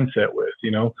your mindset with.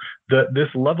 This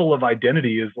level of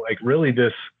identity is like really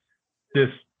this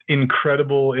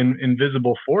incredible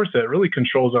invisible force that really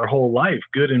controls our whole life,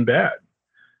 good and bad.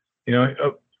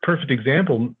 A perfect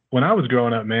example, when I was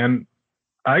growing up, man,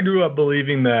 I grew up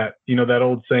believing that, that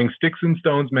old saying, sticks and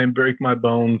stones may break my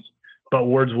bones, but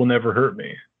words will never hurt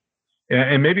me.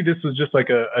 And maybe this was just like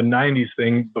a 90s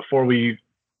thing before we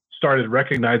started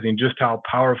recognizing just how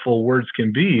powerful words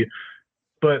can be.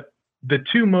 But the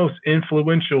two most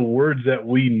influential words that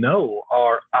we know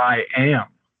are I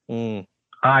am.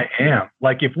 I am.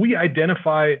 Like if we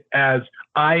identify as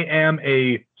I am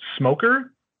a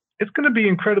smoker, it's going to be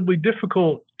incredibly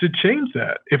difficult to change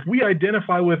that. If we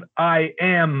identify with I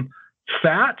am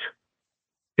fat,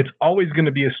 it's always going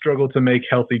to be a struggle to make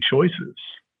healthy choices.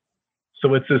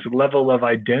 So it's this level of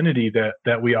identity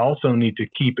that we also need to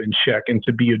keep in check and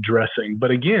to be addressing.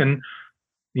 But again,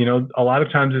 a lot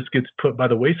of times this gets put by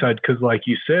the wayside because, like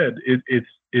you said,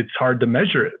 it's hard to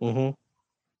measure it.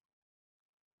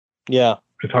 Yeah,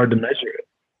 it's hard to measure it.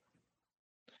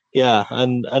 Yeah,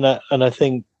 and I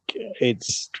think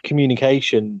it's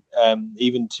communication,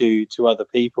 even to other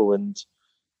people and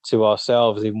to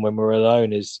ourselves, even when we're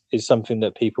alone, is something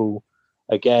that people,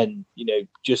 again,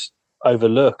 just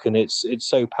overlook. And it's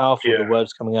so powerful, the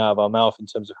words coming out of our mouth in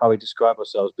terms of how we describe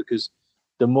ourselves, because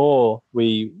the more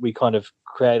we kind of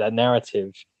create that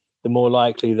narrative, the more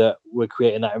likely that we're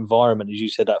creating that environment, as you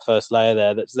said, that first layer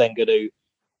there, that's then going to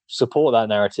support that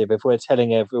narrative. If we're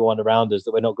telling everyone around us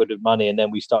that we're not good at money, and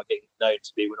then we start getting known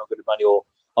to be we're not good at money,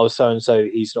 or so-and-so,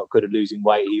 he's not good at losing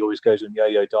weight, he always goes on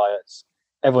yo-yo diets,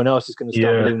 everyone else is going to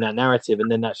start believing that narrative, and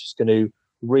then that's just going to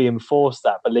reinforce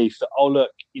that belief that, oh,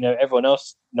 look, everyone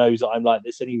else knows that I'm like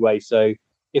this anyway, so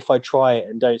if I try it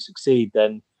and don't succeed,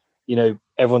 then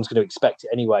everyone's going to expect it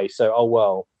anyway, so oh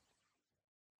well.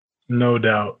 No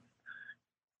doubt.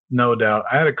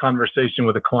 I had a conversation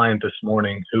with a client this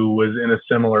morning who was in a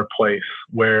similar place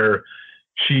where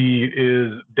she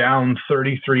is down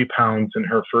 33 pounds in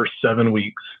her first 7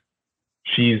 weeks.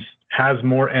 She has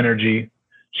more energy.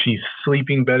 She's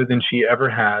sleeping better than she ever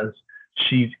has.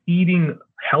 She's eating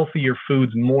healthier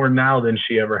foods more now than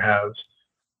she ever has.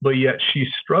 But yet she's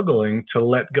struggling to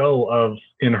let go of,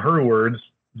 in her words,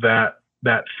 that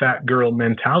fat girl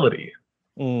mentality.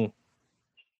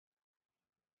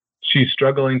 She's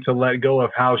struggling to let go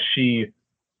of how she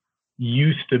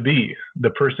used to be, the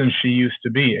person she used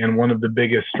to be. And one of the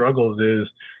biggest struggles is,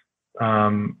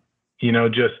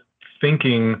 just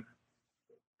thinking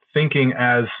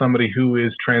as somebody who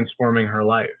is transforming her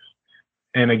life.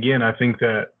 And again, I think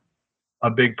that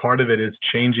a big part of it is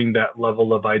changing that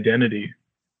level of identity.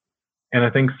 And I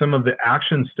think some of the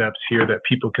action steps here that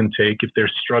people can take if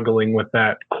they're struggling with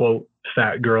that, quote,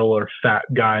 fat girl or fat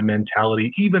guy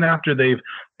mentality, even after they've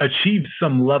achieved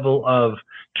some level of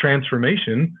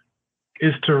transformation,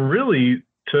 is to really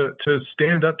to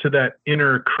stand up to that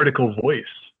inner critical voice.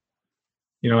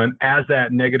 And as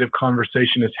that negative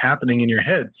conversation is happening in your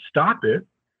head, stop it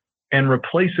and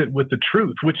replace it with the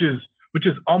truth, which is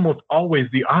almost always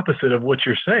the opposite of what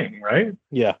you're saying, right?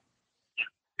 Yeah.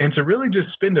 And to really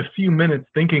just spend a few minutes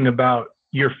thinking about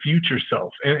your future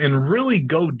self and really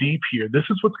go deep here. This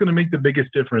is what's going to make the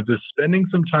biggest difference, is spending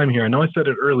some time here. I know I said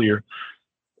it earlier,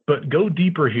 but go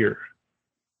deeper here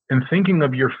and thinking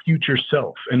of your future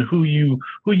self and who you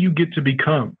get to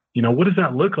become. What does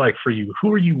that look like for you?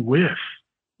 Who are you with?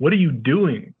 What are you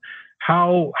doing?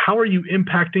 How are you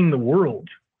impacting the world?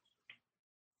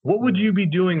 What would you be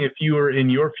doing if you were in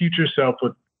your future self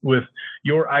with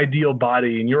your ideal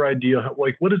body and your ideal,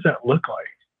 like, what does that look like?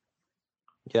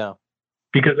 Yeah.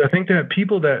 Because I think that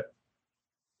people that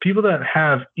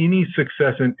have any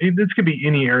success, and this could be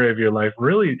any area of your life,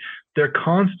 really, they're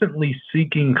constantly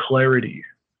seeking clarity.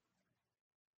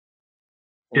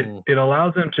 It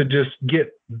allows them to just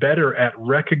get better at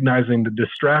recognizing the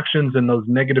distractions and those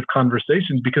negative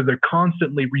conversations, because they're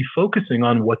constantly refocusing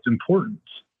on what's important.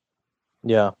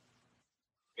 Yeah.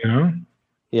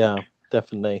 Yeah,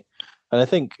 definitely. And I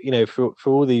think, for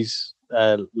all these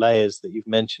layers that you've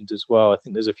mentioned as well, I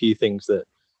think there's a few things that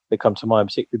come to mind,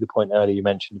 particularly the point earlier you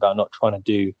mentioned about not trying to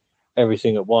do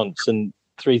everything at once. And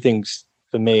three things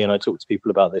for me, and I talk to people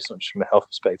about this, not just from a health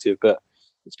perspective, but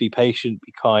It's be patient,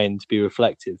 be kind, be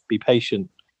reflective, be patient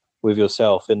with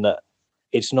yourself in that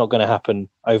it's not going to happen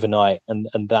overnight, and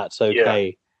that's okay.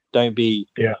 Yeah. Don't be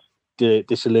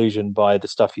disillusioned by the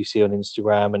stuff you see on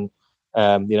Instagram. And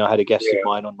I had a guest of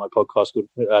mine on my podcast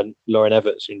called Lauren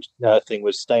Everts, and her thing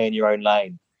was stay in your own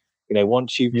lane.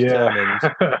 Once you've determined,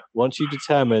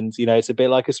 it's a bit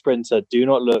like a sprinter. Do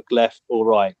not look left or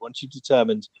right. Once you've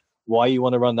determined why you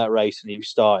want to run that race and you've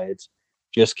started,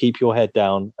 just keep your head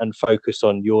down and focus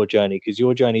on your journey, because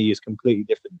your journey is completely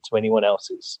different to anyone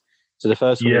else's. So the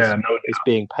first one is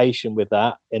being patient with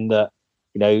that, in that,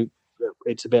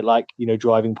 it's a bit like,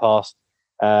 driving past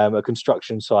a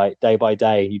construction site day by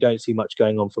day, and you don't see much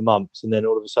going on for months. And then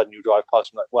all of a sudden you drive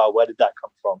past and like, wow, where did that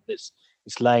come from? It's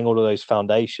laying all of those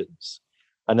foundations.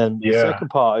 And then the second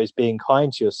part is being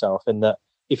kind to yourself, in that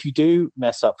if you do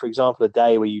mess up, for example, a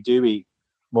day where you do eat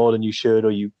more than you should,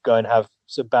 or you go and have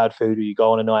some bad food, or you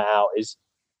go on a night out, is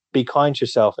be kind to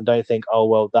yourself and don't think, oh,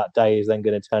 well, that day is then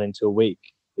going to turn into a week.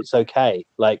 It's okay.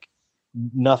 Like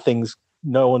no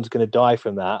one's going to die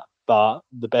from that. But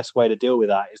the best way to deal with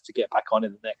that is to get back on it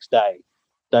the next day.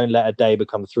 Don't let a day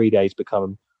become 3 days,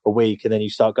 become a week, and then you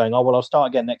start going, oh, well, I'll start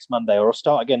again next Monday, or I'll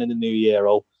start again in the new year,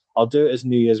 or I'll do it as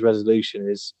New Year's resolution.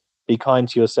 Is be kind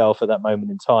to yourself at that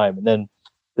moment in time. And then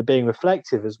the being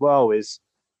reflective as well is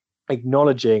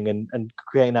acknowledging and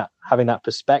creating that, having that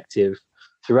perspective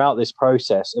throughout this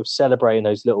process of celebrating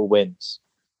those little wins,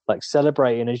 like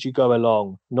celebrating as you go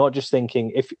along, not just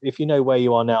thinking if you know where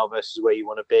you are now versus where you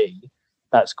want to be,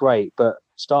 that's great, but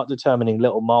start determining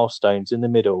little milestones in the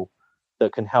middle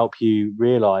that can help you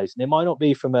realize. And it might not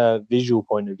be from a visual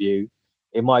point of view,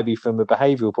 it might be from a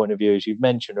behavioral point of view, as you've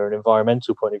mentioned, or an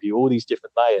environmental point of view, all these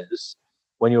different layers.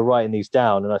 When you're writing these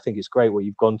down, and I think it's great what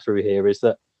you've gone through here, is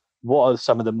that what are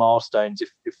some of the milestones,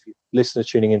 if listeners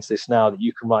tuning into this now, that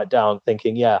you can write down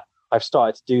thinking, yeah, I've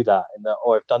started to do that, and that,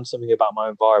 or I've done something about my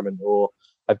environment, or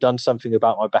I've done something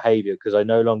about my behavior because I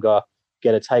no longer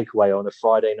get a takeaway on a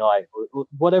Friday night, or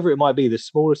whatever it might be, the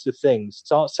smallest of things.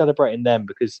 Start celebrating them,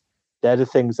 because they're the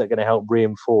things that are going to help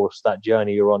reinforce that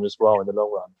journey you're on as well in the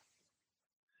long run.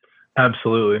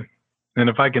 Absolutely. And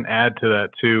if I can add to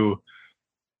that too,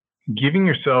 giving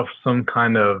yourself some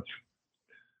kind of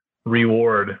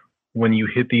reward when you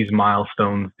hit these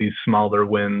milestones, these smaller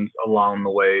wins along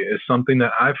the way, is something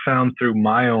that I've found through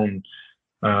my own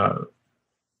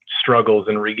struggles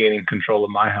in regaining control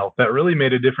of my health that really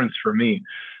made a difference for me.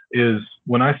 Is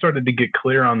when I started to get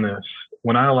clear on this,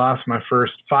 when I lost my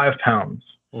first 5 pounds,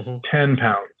 10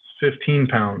 pounds, 15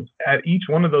 pounds, at each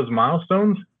one of those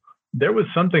milestones, there was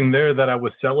something there that I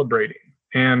was celebrating.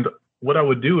 And what I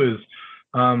would do is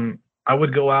I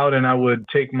would go out and I would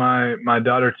take my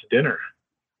daughter to dinner,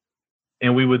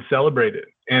 and we would celebrate it.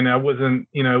 And it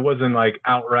wasn't like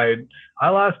outright, I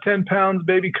lost 10 pounds,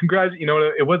 baby, congrats.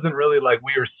 It wasn't really like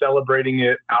we were celebrating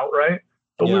it outright,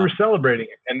 but we were celebrating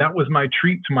it. And that was my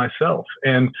treat to myself.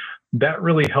 And that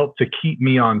really helped to keep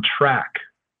me on track.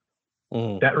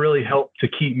 That really helped to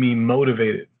keep me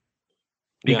motivated,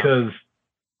 because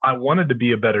I wanted to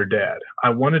be a better dad. I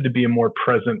wanted to be a more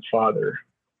present father.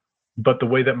 But the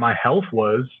way that my health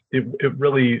was, it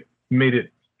really made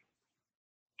it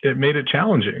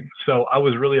challenging. So I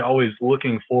was really always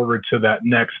looking forward to that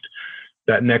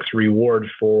next reward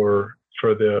for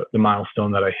the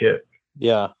milestone that I hit.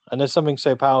 Yeah. And there's something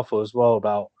so powerful as well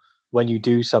about when you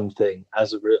do something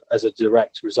as a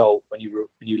direct result, when you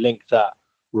link that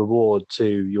reward to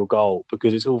your goal,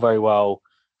 because it's all very well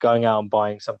going out and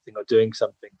buying something or doing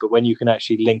something, but when you can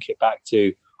actually link it back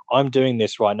to, I'm doing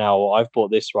this right now, or I've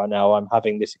bought this right now, I'm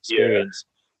having this experience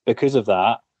because of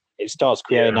that, it starts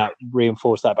creating that,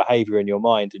 reinforce that behavior in your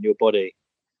mind and your body.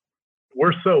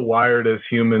 We're so wired as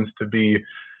humans to be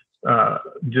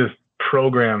just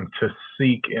programmed to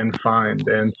seek and find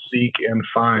and seek and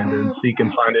find and seek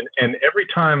and find. And every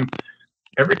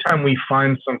time we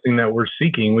find something that we're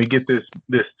seeking, we get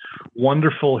this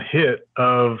wonderful hit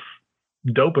of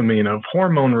dopamine, of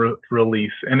hormone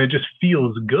release, and it just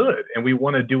feels good, and we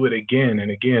want to do it again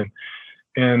and again.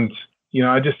 And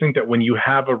I just think that when you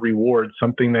have a reward,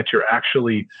 something that you're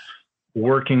actually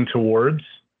working towards,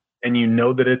 and you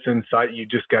know that it's in sight, you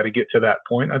just got to get to that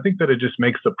point. I think that it just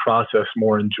makes the process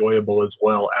more enjoyable as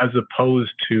well, as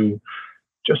opposed to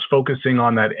just focusing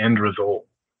on that end result.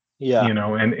 Yeah.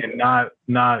 And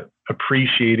not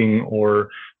appreciating or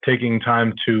taking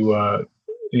time to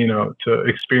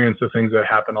experience the things that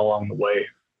happen along the way.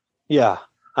 Yeah,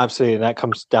 absolutely. And that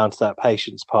comes down to that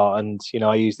patience part. And,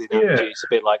 I use the analogy, it's a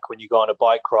bit like when you go on a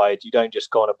bike ride, you don't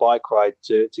just go on a bike ride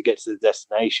to get to the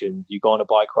destination. You go on a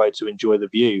bike ride to enjoy the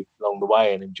view along the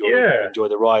way and enjoy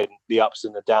the ride, and the ups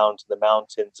and the downs, and the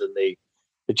mountains and the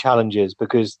the challenges,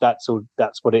 because that's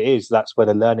what it is. That's where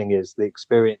the learning is. The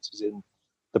experience is in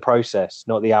the process,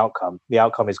 not the outcome. The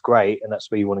outcome is great, and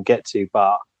that's where you want to get to.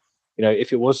 But,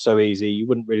 if it was so easy, you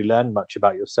wouldn't really learn much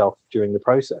about yourself during the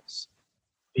process.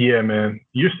 Yeah, man.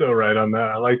 You're so right on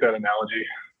that. I like that analogy.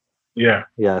 Yeah.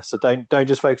 Yeah. So don't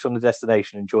just focus on the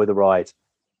destination, enjoy the ride.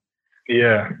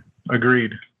 Yeah.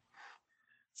 Agreed.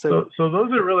 So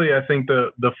those are really, I think,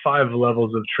 the 5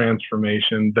 levels of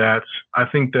transformation that I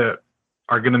think that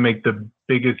are going to make the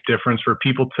biggest difference for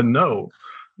people to know.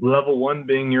 Level 1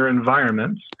 being your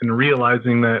environment, and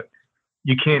realizing that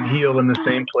you can't heal in the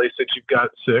same place that you've got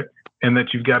sick, and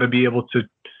that you've got to be able to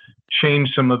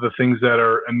change some of the things that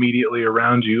are immediately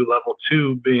around you. Level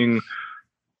 2 being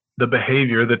the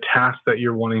behavior, the task that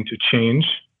you're wanting to change.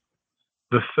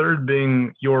 The 3rd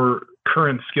being your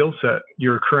current skill set,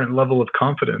 your current level of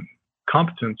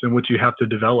competence in which you have to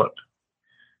develop.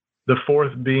 The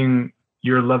 4th being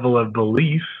your level of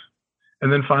belief.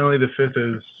 And then finally, the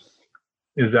 5th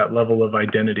is that level of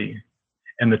identity.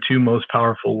 And the 2 most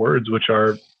powerful words, which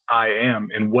are I am,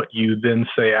 and what you then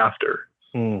say after.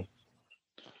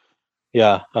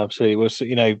 Yeah, absolutely. Well,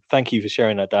 thank you for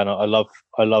sharing that, Dan. I love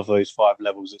those 5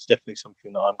 levels. It's definitely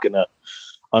something that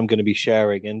I'm gonna be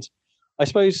sharing. And I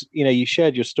suppose, you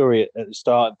shared your story at the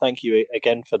start, and thank you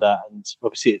again for that. And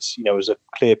obviously it's, it was a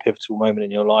clear pivotal moment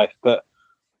in your life. But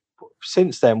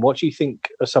since then, what do you think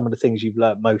are some of the things you've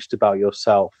learned most about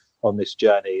yourself on this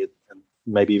journey, and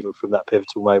maybe even from that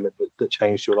pivotal moment that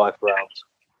changed your life around?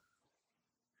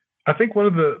 I think one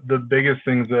of the biggest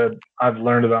things that I've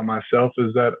learned about myself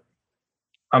is that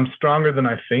I'm stronger than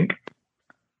I think.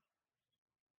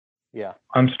 Yeah.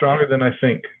 I'm stronger than I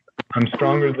think. I'm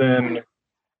stronger than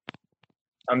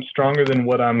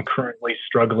what I'm currently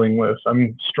struggling with.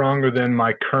 I'm stronger than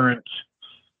my current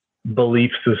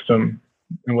belief system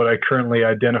and what I currently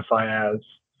identify as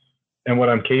and what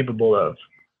I'm capable of.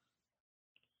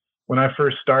 When I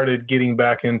first started getting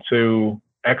back into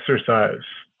exercise,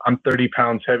 I'm 30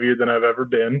 pounds heavier than I've ever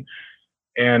been.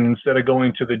 And instead of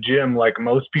going to the gym like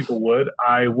most people would,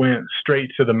 I went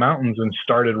straight to the mountains and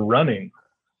started running. It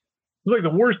was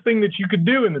like the worst thing that you could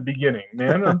do in the beginning,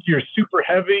 man. You're super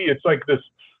heavy. It's like this,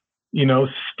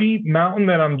 steep mountain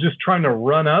that I'm just trying to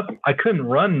run up. I couldn't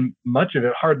run much of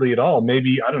it, hardly at all.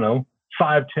 Maybe,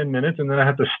 5-10 minutes. And then I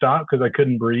had to stop because I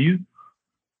couldn't breathe.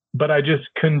 But I just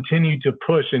continued to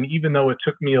push. And even though it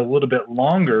took me a little bit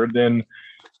longer than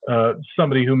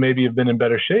somebody who maybe have been in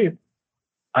better shape,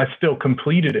 I still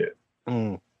completed it.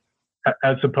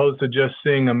 As opposed to just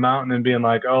seeing a mountain and being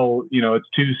like, oh, it's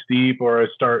too steep, or I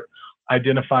start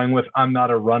identifying with I'm not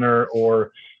a runner,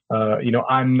 or,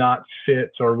 I'm not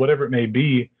fit, or whatever it may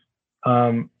be.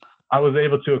 I was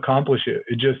able to accomplish it.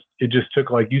 It just took,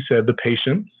 like you said, the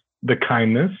patience, the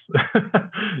kindness,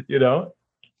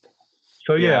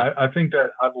 So yeah, I think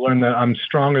that I've learned that I'm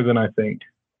stronger than I think.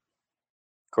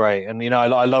 Great. And,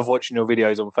 I love watching your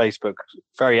videos on Facebook.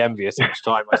 Very envious each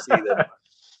time I see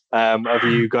them of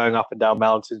you going up and down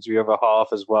mountains with your other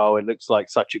half as well. It looks like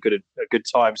such a good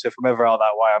time. So if I'm ever out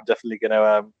that way, I'm definitely going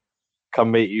to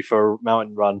come meet you for a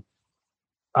mountain run.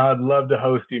 I'd love to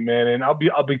host you, man. And I'll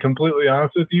be completely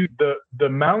honest with you. The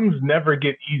mountains never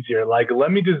get easier. Like,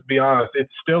 let me just be honest.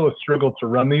 It's still a struggle to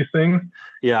run these things.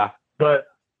 Yeah. But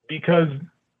because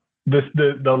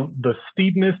the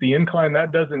steepness, the incline,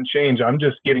 that doesn't change. I'm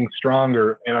just getting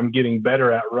stronger and I'm getting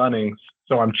better at running.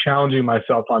 So I'm challenging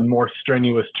myself on more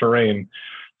strenuous terrain.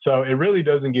 So it really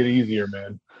doesn't get easier,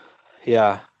 man.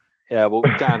 Yeah. Yeah. Well,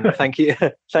 Dan, thank you.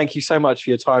 Thank you so much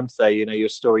for your time today. Your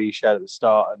story you shared at the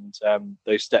start and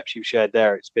those steps you've shared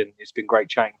there. It's been great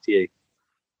chatting to you.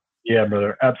 Yeah,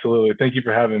 brother. Absolutely. Thank you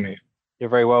for having me. You're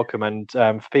very welcome. And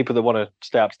for people that want to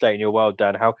stay up to date in your world,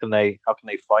 Dan, how can they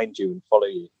find you and follow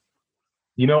you?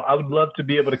 I would love to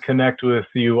be able to connect with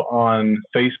you on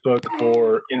Facebook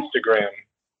or Instagram.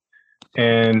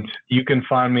 And you can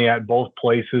find me at both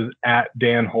places at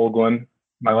Dan Holguin.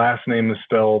 My last name is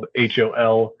spelled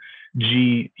Holguin.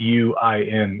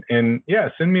 And yeah,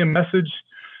 send me a message.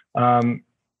 Share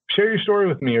your story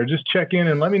with me, or just check in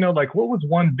and let me know, like, what was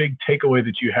one big takeaway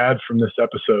that you had from this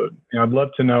episode? I'd love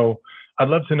to know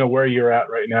where you're at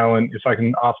right now. And if I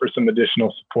can offer some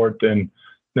additional support, then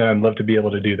I'd love to be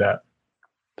able to do that.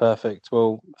 Perfect.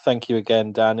 Well, thank you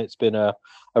again, Dan. It's been a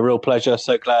real pleasure.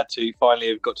 So glad to finally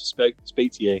have got to speak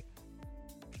to you.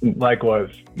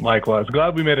 Likewise.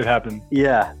 Glad we made it happen.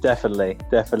 Yeah, definitely.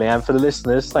 And for the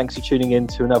listeners, thanks for tuning in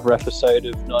to another episode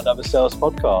of Not Another Sales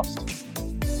Podcast.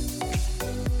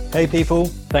 Hey people,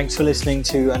 thanks for listening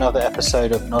to another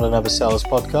episode of Not Another Sales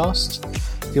Podcast.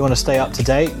 If you want to stay up to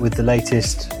date with the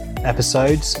latest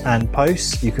episodes and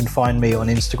posts, you can find me on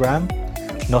Instagram.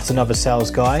 Not Another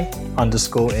Sales Guy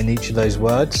 _ in each of those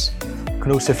words. You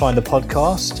can also find the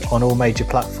podcast on all major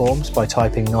platforms by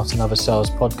typing Not Another Sales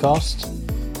Podcast.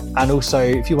 And also,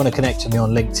 if you want to connect with me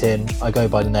on LinkedIn, I go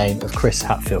by the name of Chris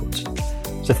Hatfield.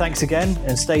 So thanks again,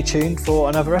 and stay tuned for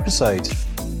another episode.